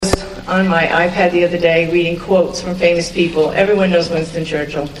on my iPad the other day reading quotes from famous people. Everyone knows Winston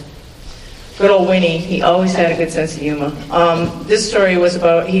Churchill. Good old Winnie. He always had a good sense of humor. This story was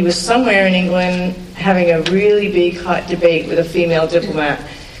about, he was somewhere in England having a really big hot debate with a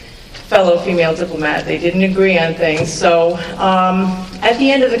fellow female diplomat. They didn't agree on things. So at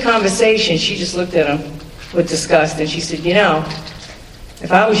the end of the conversation, she just looked at him with disgust and she said, you know,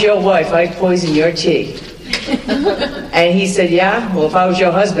 if I was your wife, I'd poison your tea. And he said, yeah? Well, if I was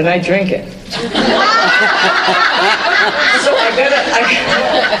your husband, I'd drink it. So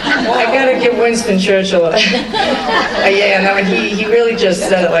I gotta give Winston Churchill a yeah on that one. He really just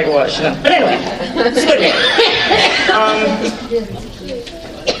said it like it was, you know. But anyway, it's a good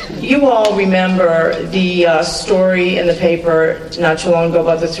man. You all remember the story in the paper not too long ago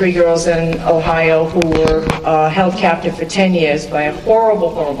about the 3 girls in Ohio who were held captive for 10 years by a horrible,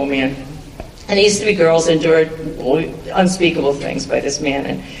 horrible man. And these 3 girls endured unspeakable things by this man.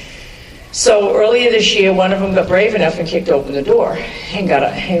 And so earlier this year, one of them got brave enough and kicked open the door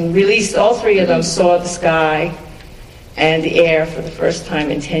and released. All 3 of them saw the sky and the air for the first time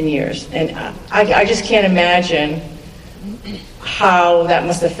in 10 years. And I just can't imagine how that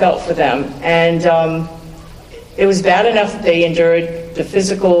must have felt for them. And it was bad enough that they endured the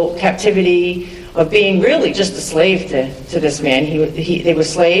physical captivity of being really just a slave to this man. They were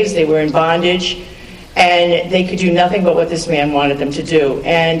slaves, they were in bondage, and they could do nothing but what this man wanted them to do.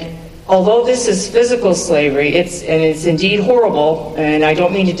 And although this is physical slavery, it's indeed horrible, and I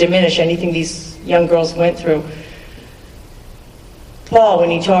don't mean to diminish anything these young girls went through. Paul, when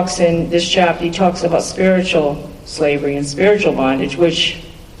he talks in this chapter, he talks about spiritual slavery and spiritual bondage, which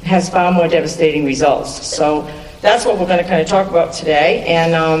has far more devastating results. So that's what we're going to kind of talk about today.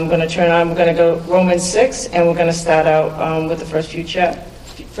 And we're going to go Romans 6, and we're going to start out with the first few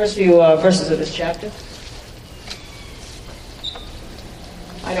verses of this chapter.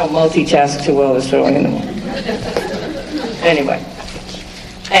 I don't multitask too well this early in the morning. Anyway.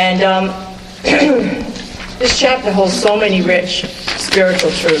 And this chapter holds so many rich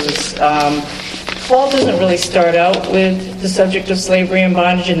spiritual truths. Paul doesn't really start out with the subject of slavery and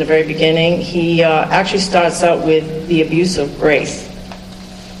bondage in the very beginning. He actually starts out with the abuse of grace.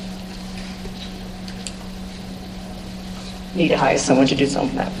 Need to hire someone to do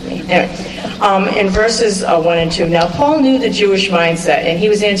something like that for me. Anyway, in verses 1 and 2. Now, Paul knew the Jewish mindset, and he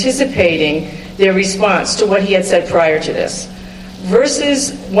was anticipating their response to what he had said prior to this.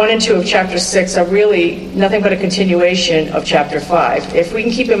 Verses 1 and 2 of chapter 6 are really nothing but a continuation of chapter 5. If we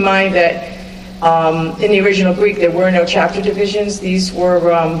can keep in mind that in the original Greek, there were no chapter divisions. These were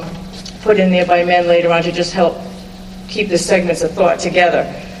put in there by men later on to just help keep the segments of thought together.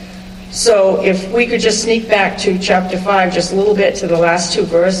 So if we could just sneak back to chapter 5 just a little bit to the last 2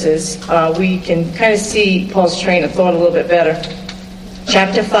 verses, we can kind of see Paul's train of thought a little bit better.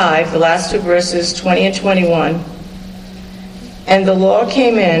 Chapter 5, the last 2 verses, 20 and 21. And the law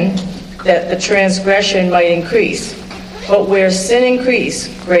came in that the transgression might increase. But where sin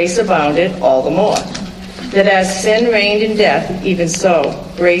increased, grace abounded all the more. That as sin reigned in death, even so,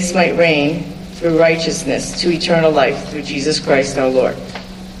 grace might reign through righteousness to eternal life through Jesus Christ our Lord.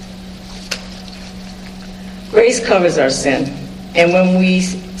 Grace covers our sin. And when we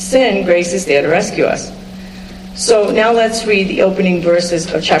sin, grace is there to rescue us. So now let's read the opening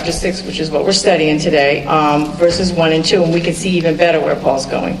verses of chapter 6, which is what we're studying today, verses 1 and 2, and we can see even better where Paul's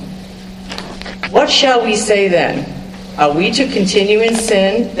going. What shall we say then? Are we to continue in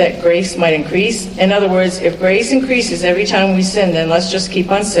sin that grace might increase? In other words, if grace increases every time we sin, then let's just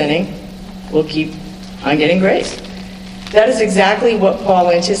keep on sinning. We'll keep on getting grace. That is exactly what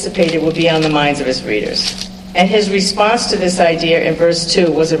Paul anticipated would be on the minds of his readers. And his response to this idea in verse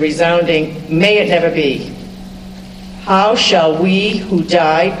 2 was a resounding, may it never be. How shall we who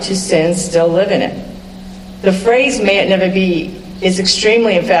died to sin still live in it? The phrase, may it never be, is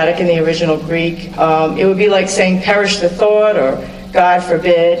extremely emphatic in the original Greek. It would be like saying, perish the thought, or God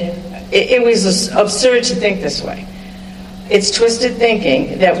forbid. It was absurd to think this way. It's twisted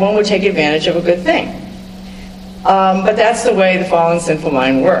thinking that one would take advantage of a good thing. But that's the way the fallen sinful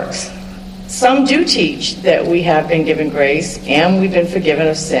mind works. Some do teach that we have been given grace and we've been forgiven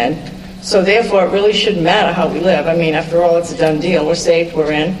of sin. So therefore, it really shouldn't matter how we live. I mean, after all, it's a done deal. We're saved,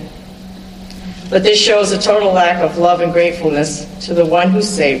 we're in. But this shows a total lack of love and gratefulness to the one who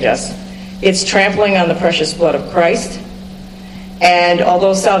saved us. It's trampling on the precious blood of Christ. And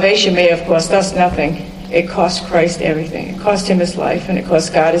although salvation may have cost us nothing, it cost Christ everything. It cost him his life, and it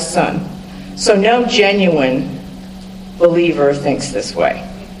cost God his son. So no genuine believer thinks this way.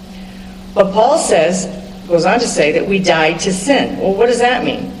 But Paul goes on to say that we died to sin. Well, what does that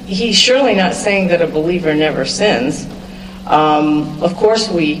mean? He's surely not saying that a believer never sins. Of course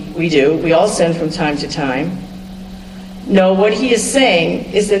we do. We all sin from time to time. No, what he is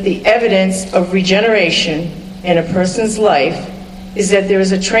saying is that the evidence of regeneration in a person's life is that there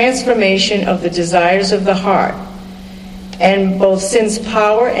is a transformation of the desires of the heart. And both sin's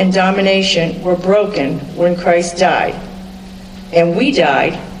power and domination were broken when Christ died. And we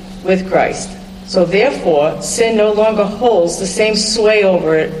died with Christ. So therefore, sin no longer holds the same sway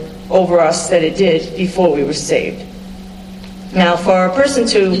over us that it did before we were saved. Now, for a person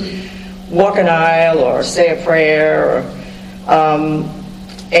to walk an aisle or say a prayer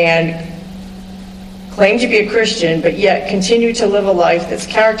and claim to be a Christian, but yet continue to live a life that's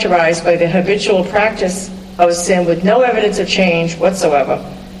characterized by the habitual practice of sin with no evidence of change whatsoever,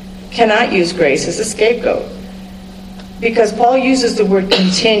 cannot use grace as a scapegoat. Because Paul uses the word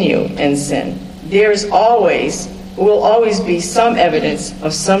continue in sin. There is will always be some evidence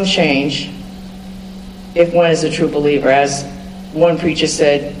of some change if one is a true believer. As one preacher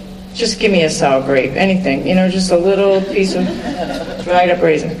said, just give me a sour grape, anything, just a little piece of dried up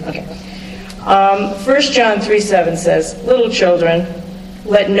raisin. Okay. 1 John 3:7 says, "Little children,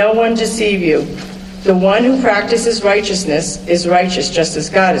 let no one deceive you. The one who practices righteousness is righteous just as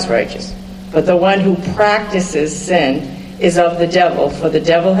God is righteous. But the one who practices sin is of the devil, for the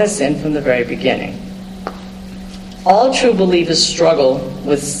devil has sinned from the very beginning." All true believers struggle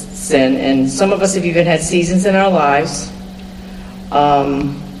with sin, and some of us have even had seasons in our lives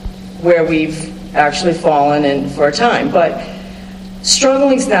where we've actually fallen in for a time. But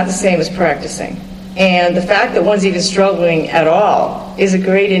struggling is not the same as practicing. And the fact that one's even struggling at all is a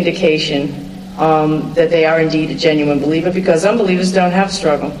great indication that they are indeed a genuine believer, because unbelievers don't have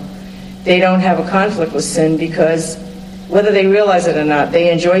struggle. They don't have a conflict with sin because, whether they realize it or not, they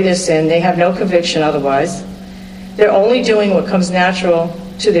enjoy their sin. They have no conviction otherwise. They're only doing what comes natural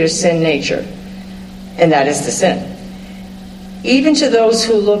to their sin nature, and that is to sin. Even to those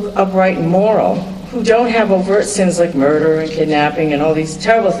who look upright and moral, who don't have overt sins like murder and kidnapping and all these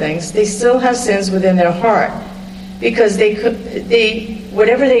terrible things, they still have sins within their heart, because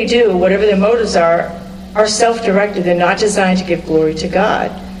whatever they do, whatever their motives are self-directed. They're not designed to give glory to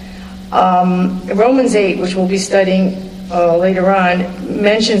God. Romans 8, which we'll be studying later on,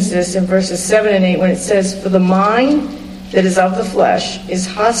 mentions this in verses 7 and 8 when it says, "For the mind that is of the flesh is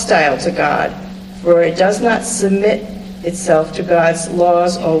hostile to God, for it does not submit itself to God's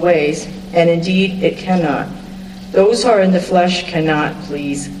laws or ways, and indeed it cannot. Those who are in the flesh cannot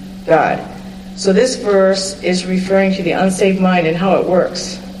please God." So this verse is referring to the unsaved mind and how it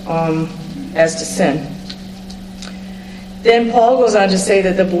works as to sin. Then Paul goes on to say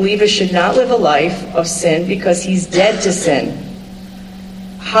that the believer should not live a life of sin because he's dead to sin.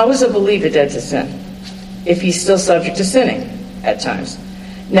 How is a believer dead to sin if he's still subject to sinning at times?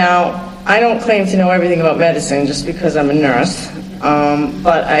 Now, I don't claim to know everything about medicine just because I'm a nurse,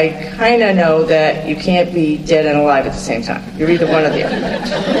 but I kind of know that you can't be dead and alive at the same time. You're either one or the other.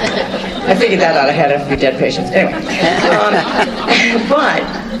 I figured that out ahead of your dead patients. Anyway, but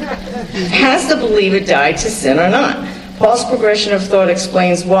has the believer died to sin or not? Paul's progression of thought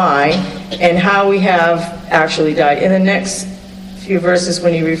explains why and how we have actually died in the next few verses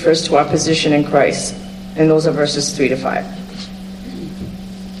when he refers to our position in Christ. And those are verses 3 to 5.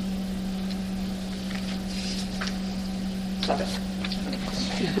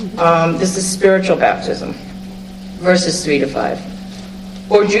 This is spiritual baptism. Verses 3 to 5.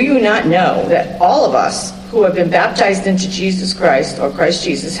 "Or do you not know that all of us who have been baptized into Jesus Christ, or Christ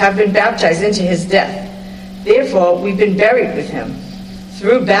Jesus, have been baptized into his death? Therefore, we've been buried with him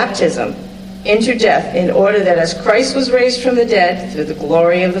through baptism into death, in order that as Christ was raised from the dead through the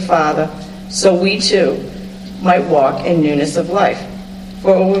glory of the Father, so we too might walk in newness of life.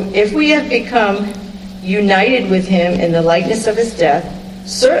 For if we have become united with him in the likeness of his death,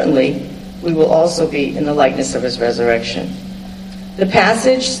 certainly we will also be in the likeness of his resurrection." The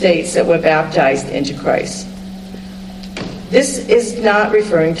passage states that we're baptized into Christ. This is not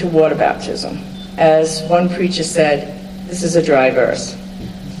referring to water baptism. As one preacher said, this is a dry verse.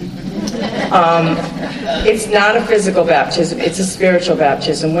 It's not a physical baptism, it's a spiritual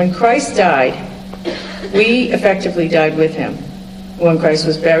baptism. When Christ died, we effectively died with him. When Christ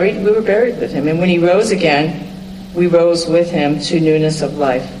was buried, we were buried with him. And when he rose again, we rose with him to newness of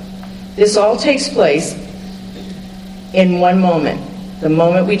life. This all takes place in one moment, the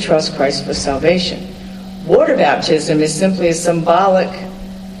moment we trust Christ for salvation. Water baptism is simply a symbolic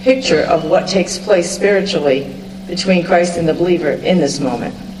picture of what takes place spiritually between Christ and the believer in this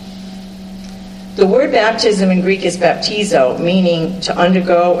moment. The word baptism in Greek is baptizo, meaning to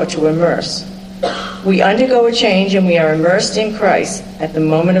undergo or to immerse. We undergo a change and we are immersed in Christ at the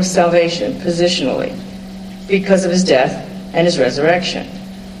moment of salvation, positionally, because of his death, and his resurrection.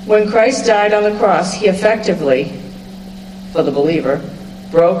 When Christ died on the cross, he effectively, for the believer,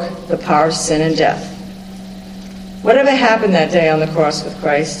 broke the power of sin and death. Whatever happened that day on the cross with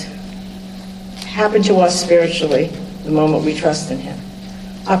Christ happened to us spiritually the moment we trust in him.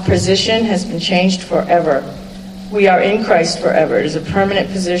 Our position has been changed forever. We are in Christ forever. It is a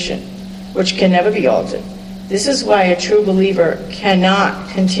permanent position which can never be altered. This is why a true believer cannot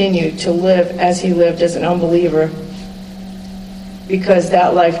continue to live as he lived as an unbeliever, because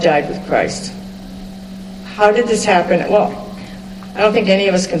that life died with Christ. How did this happen? Well, I don't think any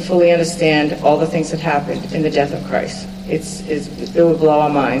of us can fully understand all the things that happened in the death of Christ. It would blow our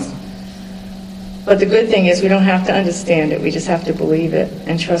minds. But the good thing is we don't have to understand it. We just have to believe it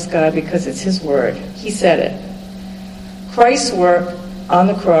and trust God because it's his word. He said it. Christ's work on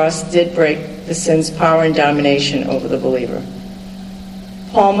the cross did break the sin's power and domination over the believer.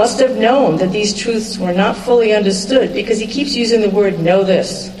 Paul must have known that these truths were not fully understood because he keeps using the word know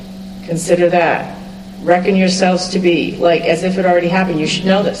this, consider that, reckon yourselves to be, like as if it already happened. You should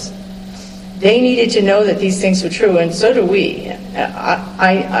know this. They needed to know that these things were true, and so do we.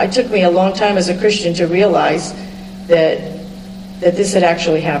 It took me a long time as a Christian to realize that this had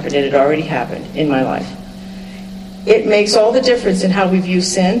actually happened. It had already happened in my life. It makes all the difference in how we view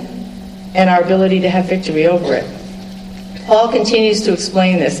sin and our ability to have victory over it. Paul continues to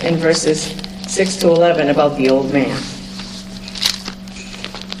explain this in verses 6 to 11 about the old man.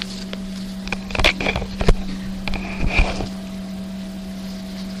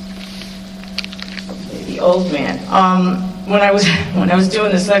 The old man. When I was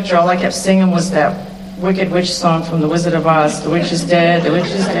doing this lecture, all I kept singing was that Wicked Witch song from The Wizard of Oz. The witch is dead. The witch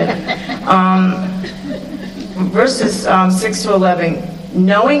is dead. Verses 6 to 11.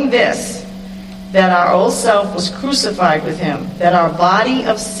 Knowing this, that our old self was crucified with him, that our body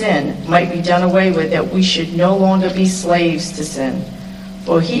of sin might be done away with, that we should no longer be slaves to sin.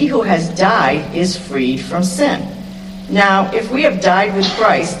 For he who has died is freed from sin. Now, if we have died with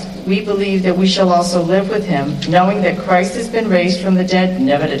Christ, we believe that we shall also live with him, knowing that Christ has been raised from the dead,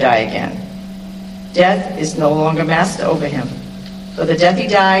 never to die again. Death is no longer master over him. For the death he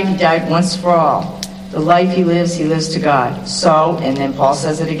died once for all. The life he lives to God. So, and then Paul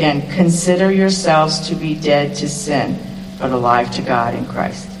says it again, consider yourselves to be dead to sin, but alive to God in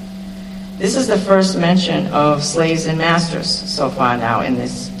Christ. This is the first mention of slaves and masters so far now in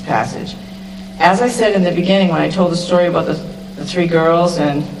this passage. As I said in the beginning when I told the story about the three girls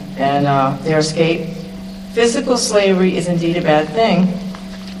and their escape, physical slavery is indeed a bad thing,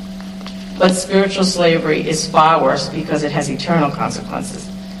 but spiritual slavery is far worse because it has eternal consequences.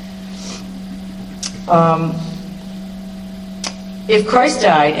 If Christ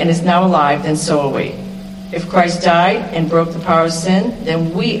died and is now alive, then so are we. If Christ died and broke the power of sin,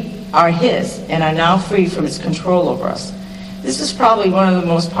 then we are his and are now free from its control over us. This is probably one of the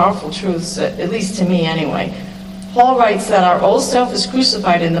most powerful truths, at least to me anyway. Paul writes that our old self is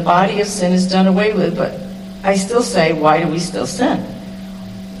crucified and the body of sin is done away with, but I still say, why do we still sin?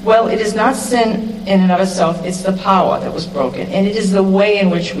 Well, it is not sin in and of itself, it's the power that was broken, and it is the way in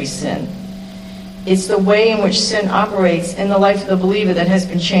which we sin. It's the way in which sin operates in the life of the believer that has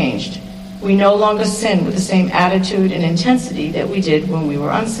been changed. We no longer sin with the same attitude and intensity that we did when we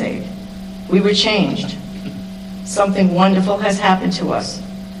were unsaved. We were changed. Something wonderful has happened to us.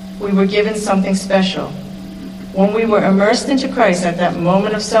 We were given something special. When we were immersed into Christ at that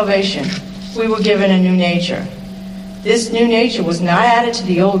moment of salvation, we were given a new nature. This new nature was not added to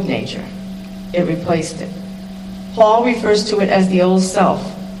the old nature. It replaced it. Paul refers to it as the old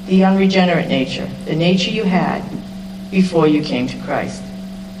self, the unregenerate nature, the nature you had before you came to Christ.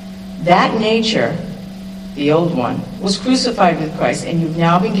 That nature, the old one, was crucified with Christ, and you've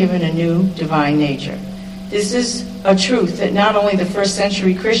now been given a new divine nature. This is a truth that not only the first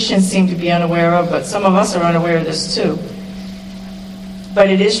century Christians seem to be unaware of, but some of us are unaware of this too. But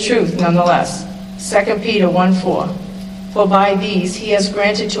it is truth nonetheless. 2 Peter 1:4. For by these he has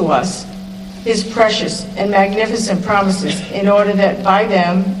granted to us his precious and magnificent promises, in order that by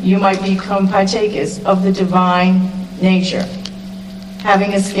them you might become partakers of the divine nature,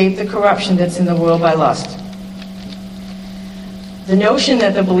 having escaped the corruption that's in the world by lust. The notion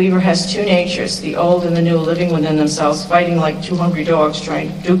that the believer has two natures, the old and the new, living within themselves, fighting like two hungry dogs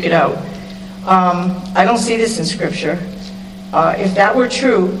trying to duke it out, I don't see this in Scripture. If that were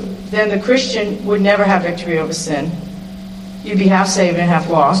true, then the Christian would never have victory over sin. You'd be half saved and half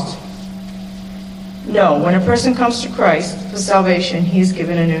lost. No, when a person comes to Christ for salvation, he is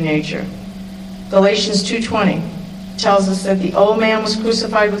given a new nature. Galatians 2:20 tells us that the old man was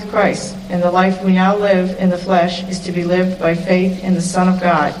crucified with Christ, and the life we now live in the flesh is to be lived by faith in the Son of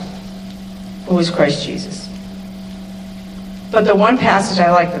God, who is Christ Jesus. But the one passage I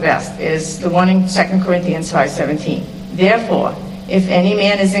like the best is the one in 2 Corinthians 5:17. Therefore, if any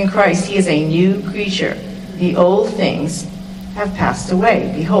man is in Christ, he is a new creature. The old things have passed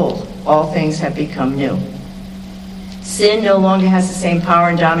away. Behold, all things have become new. Sin no longer has the same power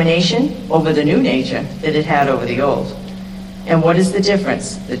and domination over the new nature that it had over the old. And what is the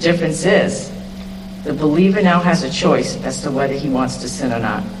difference? The difference is the believer now has a choice as to whether he wants to sin or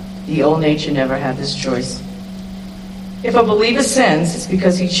not. The old nature never had this choice. If a believer sins, it's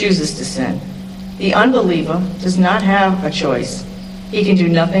because he chooses to sin. The unbeliever does not have a choice. He can do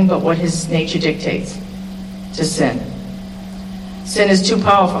nothing but what his nature dictates, to sin. Sin is too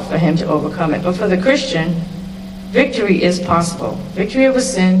powerful for him to overcome it. But for the Christian, victory is possible. Victory over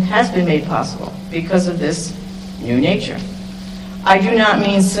sin has been made possible because of this new nature. I do not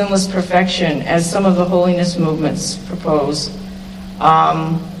mean sinless perfection, as some of the holiness movements propose.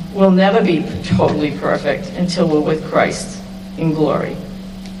 We'll never be totally perfect until we're with Christ in glory.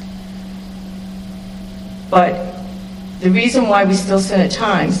 But the reason why we still sin at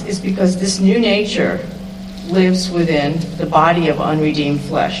times is because this new nature lives within the body of unredeemed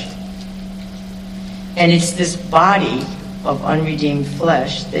flesh. And it's this body of unredeemed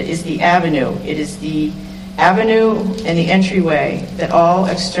flesh that is the avenue. It is the avenue and the entryway that all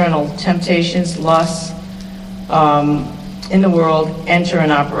external temptations, lusts in the world enter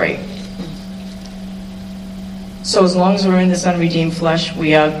and operate. So as long as we're in this unredeemed flesh,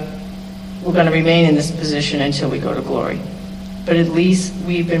 we're going to remain in this position until we go to glory. But at least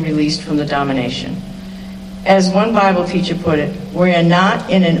we've been released from the domination. As one Bible teacher put it, we are not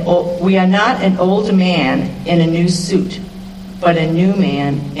an old man in a new suit, but a new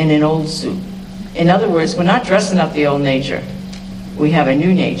man in an old suit. In other words, we're not dressing up the old nature. We have a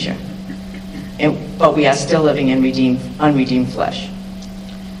new nature, but we are still living in unredeemed flesh.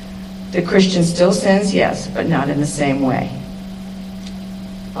 The Christian still sins, yes, but not in the same way.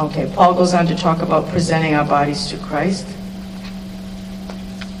 Okay, Paul goes on to talk about presenting our bodies to Christ.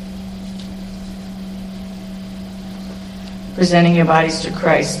 Presenting your bodies to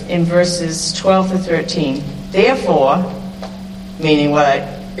Christ in verses 12 to 13. Therefore, meaning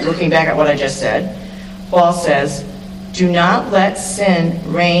looking back at what I just said, Paul says, do not let sin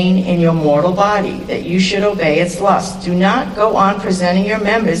reign in your mortal body, that you should obey its lusts. Do not go on presenting your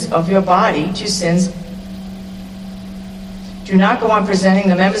members of your body to sins. Do not go on presenting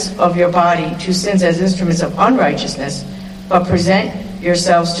the members of your body to sins as instruments of unrighteousness, but present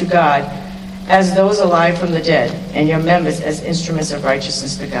yourselves to God as those alive from the dead, and your members as instruments of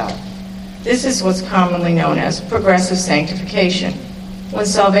righteousness to God. This is what's commonly known as progressive sanctification. When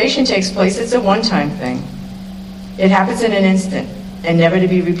salvation takes place, it's a one-time thing. It happens in an instant and never to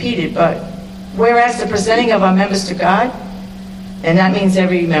be repeated. But whereas the presenting of our members to God, and that means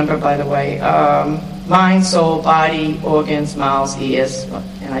every member, by the way, mind, soul, body, organs, mouths, ears,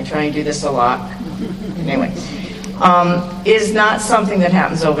 and I try and do this a lot, anyway, is not something that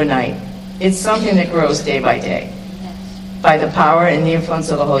happens overnight. It's something that grows day by day by the power and the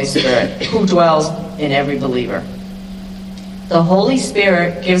influence of the Holy Spirit who dwells in every believer. The Holy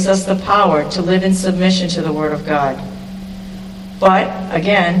Spirit gives us the power to live in submission to the Word of God. But,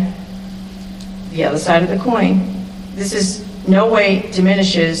 again, the other side of the coin, this is no way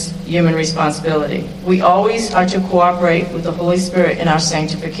diminishes human responsibility. We always are to cooperate with the Holy Spirit in our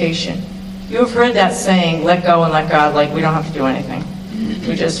sanctification. You have heard that saying, let go and let God, like we don't have to do anything.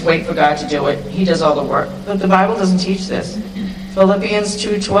 We just wait for God to do it. He does all the work. But the Bible doesn't teach this. Philippians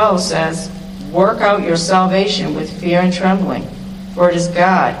 2:12 says, work out your salvation with fear and trembling, for it is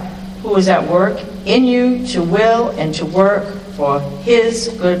God who is at work in you to will and to work for his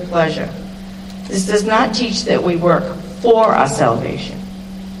good pleasure. This does not teach that we work for our salvation.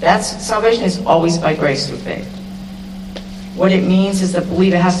 Salvation is always by grace through faith. What it means is the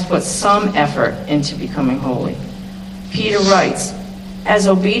believer has to put some effort into becoming holy. Peter writes, as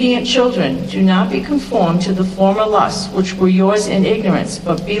obedient children, do not be conformed to the former lusts which were yours in ignorance,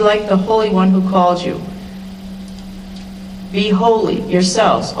 but be like the Holy One who called you. Be holy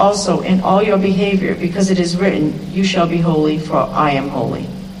yourselves also in all your behavior, because it is written, you shall be holy, for I am holy.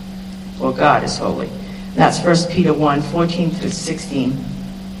 For God is holy. And that's 1 Peter 1:14 through 16.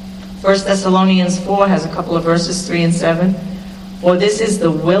 1 Thessalonians 4 has a couple of verses, 3 and 7. For this is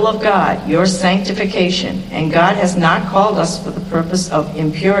the will of God, your sanctification, and God has not called us for the purpose of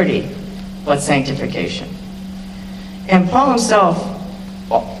impurity, but sanctification. And Paul himself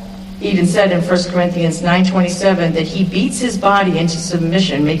even said in 1 Corinthians 9:27 that he beats his body into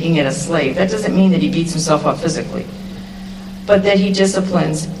submission, making it a slave. That doesn't mean that he beats himself up physically, but that he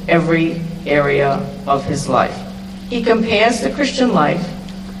disciplines every area of his life. He compares the Christian life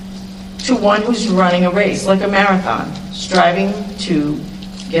to one who's running a race, like a marathon. striving to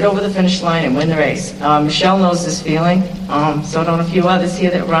get over the finish line and win the race. Michelle knows this feeling, so don't a few others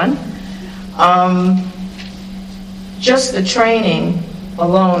here that run. Just the training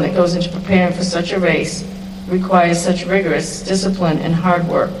alone that goes into preparing for such a race requires such rigorous discipline and hard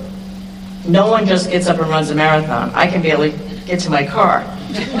work. No one just gets up and runs a marathon. I can barely get to my car.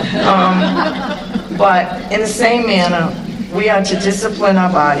 But in the same manner, we are to discipline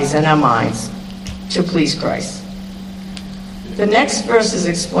our bodies and our minds to please Christ. The next verses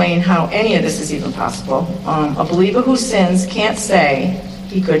explain how any of this is even possible. A believer who sins can't say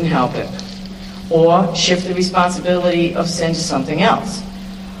he couldn't help it, or shift the responsibility of sin to something else.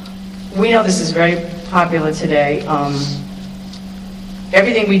 We know this is very popular today.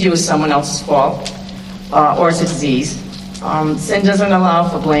 Everything we do is someone else's fault, or it's a disease. Sin doesn't allow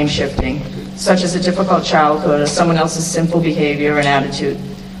for blame shifting, such as a difficult childhood or someone else's sinful behavior and attitude.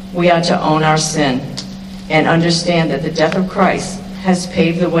 We are to own our sin and understand that the death of Christ has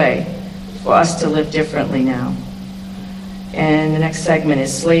paved the way for us to live differently now. And the next segment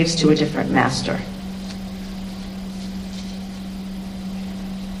is slaves to a different master.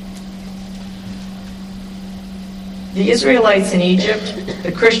 The Israelites in Egypt,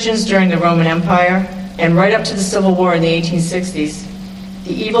 the Christians during the Roman Empire, and right up to the Civil War in the 1860s,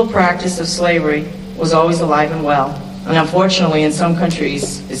 the evil practice of slavery was always alive and well. And unfortunately, in some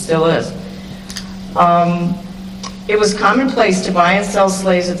countries, it still is. It was commonplace to buy and sell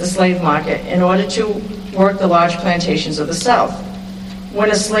slaves at the slave market in order to work the large plantations of the South. When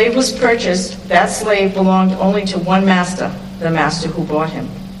a slave was purchased, that slave belonged only to one master, the master who bought him,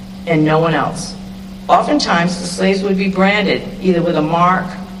 and no one else. Oftentimes, the slaves would be branded either with a mark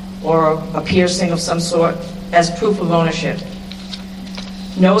or a piercing of some sort as proof of ownership.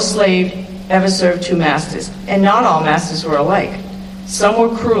 No slave ever served two masters, and not all masters were alike. Some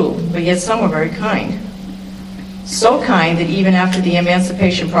were cruel, but yet some were very kind. So kind that even after the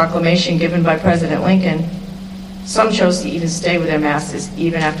Emancipation Proclamation given by President Lincoln, some chose to even stay with their masters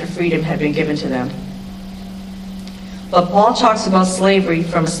even after freedom had been given to them. But Paul talks about slavery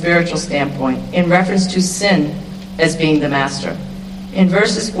from a spiritual standpoint in reference to sin as being the master. In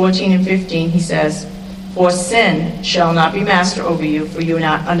verses 14 and 15, he says, "For sin shall not be master over you, for you are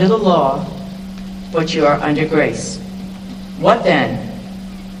not under the law, but you are under grace. What then?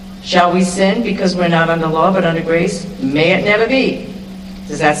 Shall we sin because we're not under law but under grace? May it never be."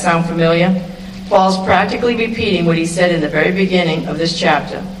 Does that sound familiar? Paul's practically repeating what he said in the very beginning of this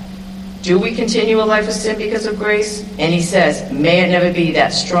chapter. Do we continue a life of sin because of grace? And he says, may it never be,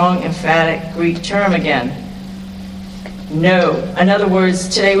 that strong, emphatic Greek term again. No. In other words,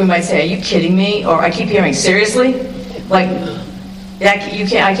 today we might say, are you kidding me? Or I keep hearing, seriously? Like, I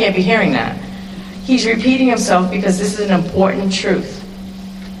can't be hearing that. He's repeating himself because this is an important truth.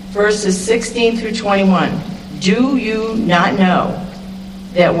 Verses 16 through 21. Do you not know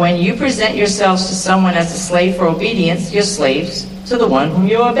that when you present yourselves to someone as a slave for obedience, you're slaves to the one whom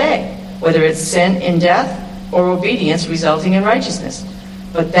you obey, whether it's sin in death or obedience resulting in righteousness?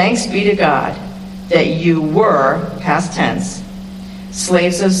 But thanks be to God that you were, past tense,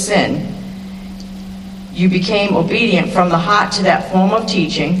 slaves of sin. You became obedient from the heart to that form of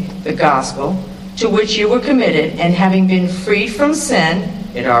teaching, the gospel, to which you were committed, and having been freed from sin,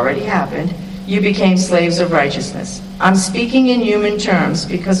 it already happened, you became slaves of righteousness. I'm speaking in human terms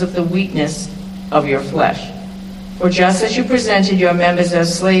because of the weakness of your flesh. For just as you presented your members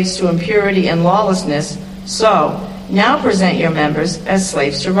as slaves to impurity and lawlessness, so now present your members as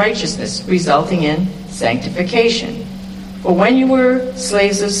slaves to righteousness, resulting in sanctification. For when you were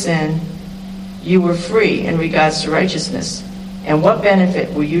slaves of sin, you were free in regards to righteousness. And what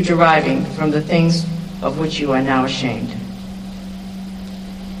benefit were you deriving from the things of which you are now ashamed?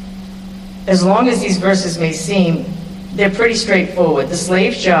 As long as these verses may seem, they're pretty straightforward. The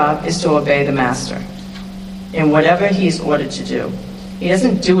slave's job is to obey the master in whatever he is ordered to do. He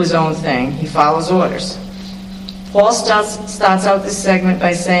doesn't do his own thing. He follows orders. Paul starts out this segment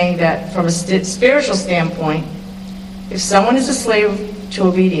by saying that from a spiritual standpoint, if someone is a slave to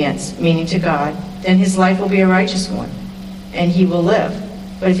obedience, meaning to God, then his life will be a righteous one, and he will live.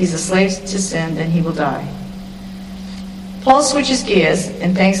 But if he's a slave to sin, then he will die. Paul switches gears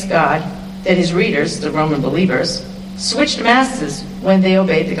and thanks God that his readers, the Roman believers, switched masters when they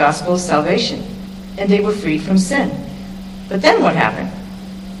obeyed the gospel of salvation, and they were freed from sin. But then what happened?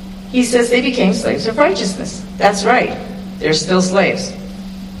 He says they became slaves of righteousness. That's right. They're still slaves,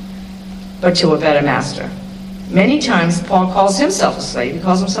 but to a better master. Many times Paul calls himself a slave. He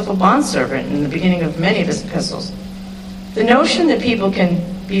calls himself a bondservant in the beginning of many of his epistles. The notion that people can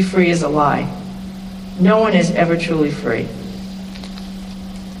be free is a lie. No one is ever truly free.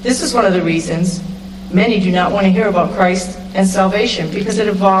 This is one of the reasons Many do not want to hear about Christ and salvation because it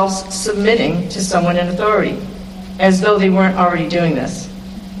involves submitting to someone in authority, as though they weren't already doing this.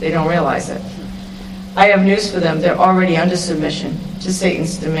 They don't realize it. I have news for them. They're already under submission to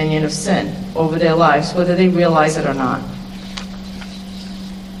Satan's dominion of sin over their lives, whether they realize it or not.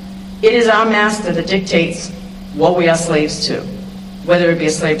 It is our master that dictates what we are slaves to, whether it be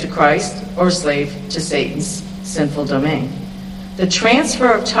a slave to Christ or a slave to Satan's sinful domain. The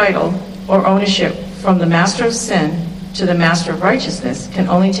transfer of title or ownership from the master of sin to the master of righteousness can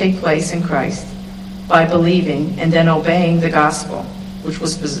only take place in Christ by believing and then obeying the gospel,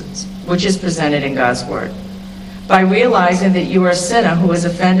 which is presented in God's word. By realizing that you are a sinner who has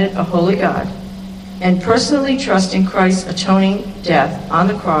offended a holy God, and personally trusting Christ's atoning death on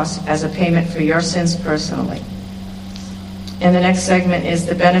the cross as a payment for your sins personally. And the next segment is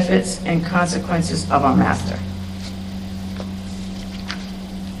the benefits and consequences of our master.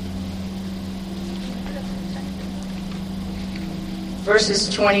 Verses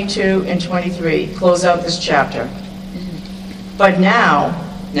 22 and 23 close out this chapter. But now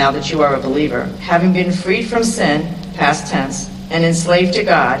that you are a believer, having been freed from sin, past tense, and enslaved to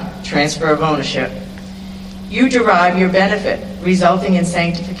God, transfer of ownership, you derive your benefit, resulting in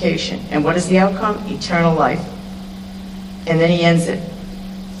sanctification. And what is the outcome? Eternal life. And then he ends it.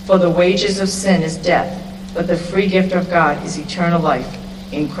 For the wages of sin is death, but the free gift of God is eternal life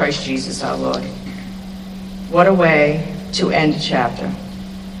in Christ Jesus our Lord. What a way to end a chapter.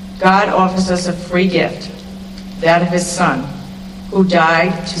 God offers us a free gift, that of his Son, who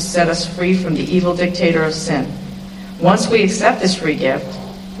died to set us free from the evil dictator of sin. Once we accept this free gift,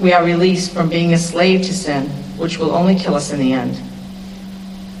 we are released from being a slave to sin, which will only kill us in the end.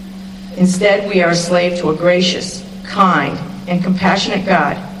 Instead, we are a slave to a gracious, kind, and compassionate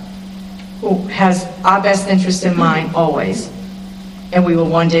God who has our best interest in mind always, and we will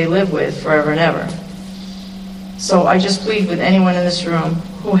one day live with forever and ever. So I just plead with anyone in this room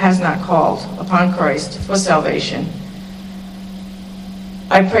who has not called upon Christ for salvation.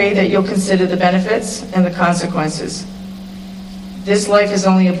 I pray that you'll consider the benefits and the consequences. This life is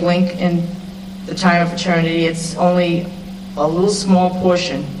only a blink in the time of eternity. It's only a little small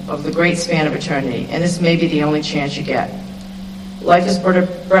portion of the great span of eternity, and this may be the only chance you get. Life is but a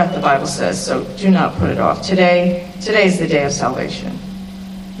breath, the Bible says, so do not put it off. Today is the day of salvation.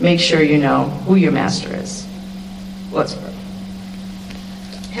 Make sure you know who your master is. Let's pray.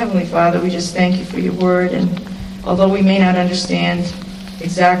 Heavenly Father, we just thank you for your word, and although we may not understand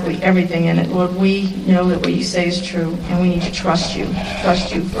exactly everything in it, Lord, we know that what you say is true, and we need to trust you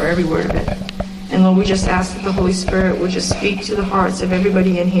for every word of it. And Lord, we just ask that the Holy Spirit would just speak to the hearts of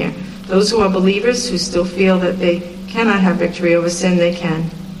everybody in here. Those who are believers who still feel that they cannot have victory over sin, they can.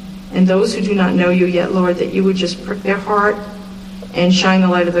 And those who do not know you yet, Lord, that you would just prick their heart and shine the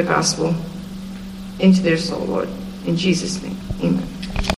light of the gospel into their soul, Lord. In Jesus' name, amen.